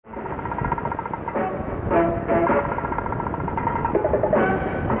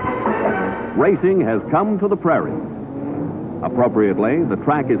racing has come to the prairies. Appropriately, the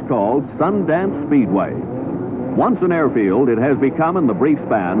track is called Sundance Speedway. Once an airfield, it has become, in the brief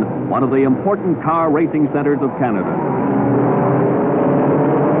span, one of the important car racing centers of Canada.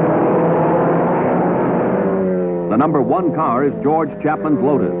 The number 1 car is George Chapman's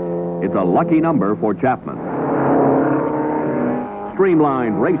Lotus. It's a lucky number for Chapman.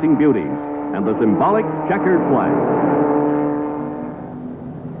 Streamlined racing beauties and the symbolic checkered flag.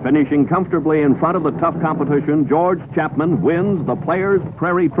 Finishing comfortably in front of the tough competition, George Chapman wins the Players'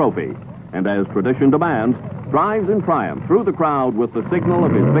 Prairie Trophy, and as tradition demands, drives in triumph through the crowd with the signal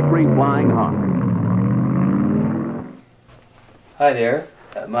of his victory flying high. Hi there,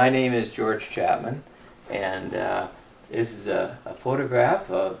 my name is George Chapman, and this is a photograph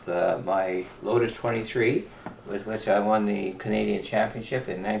of my Lotus 23, with which I won the Canadian Championship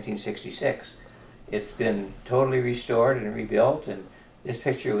in 1966. It's been totally restored and rebuilt, and this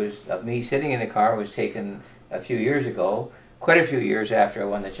picture of me sitting in the car was taken a few years ago, quite a few years after I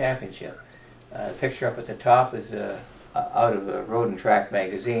won the championship. The picture up at the top is out of a Road and Track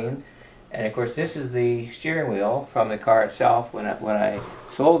magazine, and of course this is the steering wheel from the car itself. When I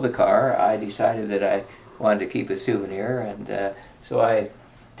sold the car, I decided that I wanted to keep a souvenir, and so I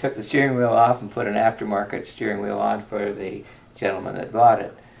took the steering wheel off and put an aftermarket steering wheel on for the gentleman that bought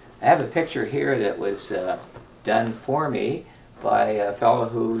it. I have a picture here that was done for me by a fellow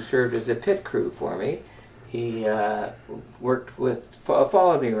who served as a pit crew for me. He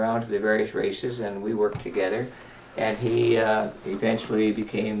followed me around to the various races, and we worked together, and he eventually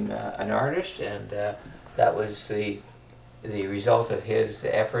became an artist, and that was the result of his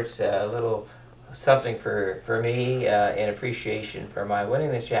efforts. A little something for me in appreciation for my winning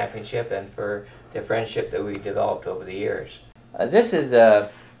the championship and for the friendship that we developed over the years. This is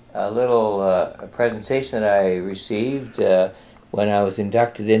a little presentation that I received when I was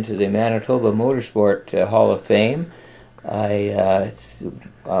inducted into the Manitoba Motorsport Hall of Fame. I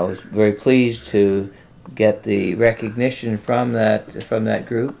was very pleased to get the recognition from that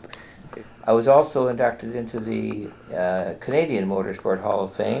group. I was also inducted into the Canadian Motorsport Hall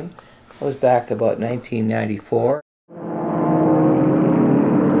of Fame. I was back about 1994.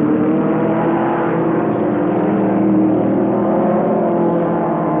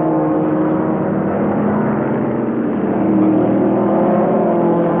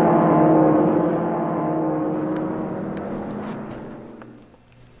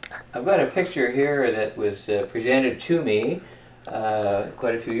 I've got a picture here that was presented to me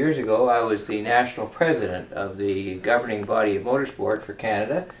quite a few years ago. I was the national president of the governing body of motorsport for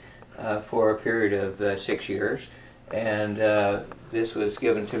Canada for a period of 6 years, and this was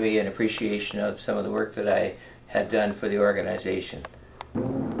given to me in appreciation of some of the work that I had done for the organization.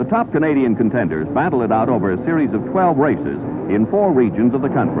 The top Canadian contenders battle it out over a series of 12 races in 4 regions of the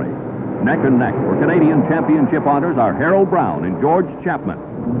country. Neck and neck for Canadian championship honors are Harold Brown and George Chapman.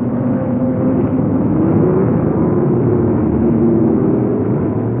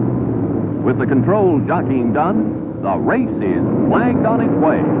 With the controlled jockeying done, the race is flagged on its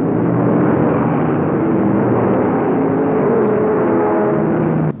way.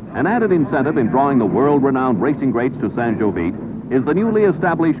 An added incentive in drawing the world-renowned racing greats to Saint-Jovite is the newly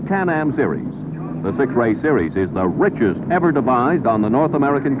established Can-Am Series. The 6-race series is the richest ever devised on the North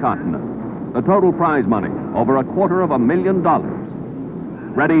American continent. The total prize money, over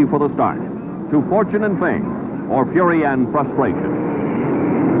 $250,000. Ready for the start, to fortune and fame, or fury and frustration.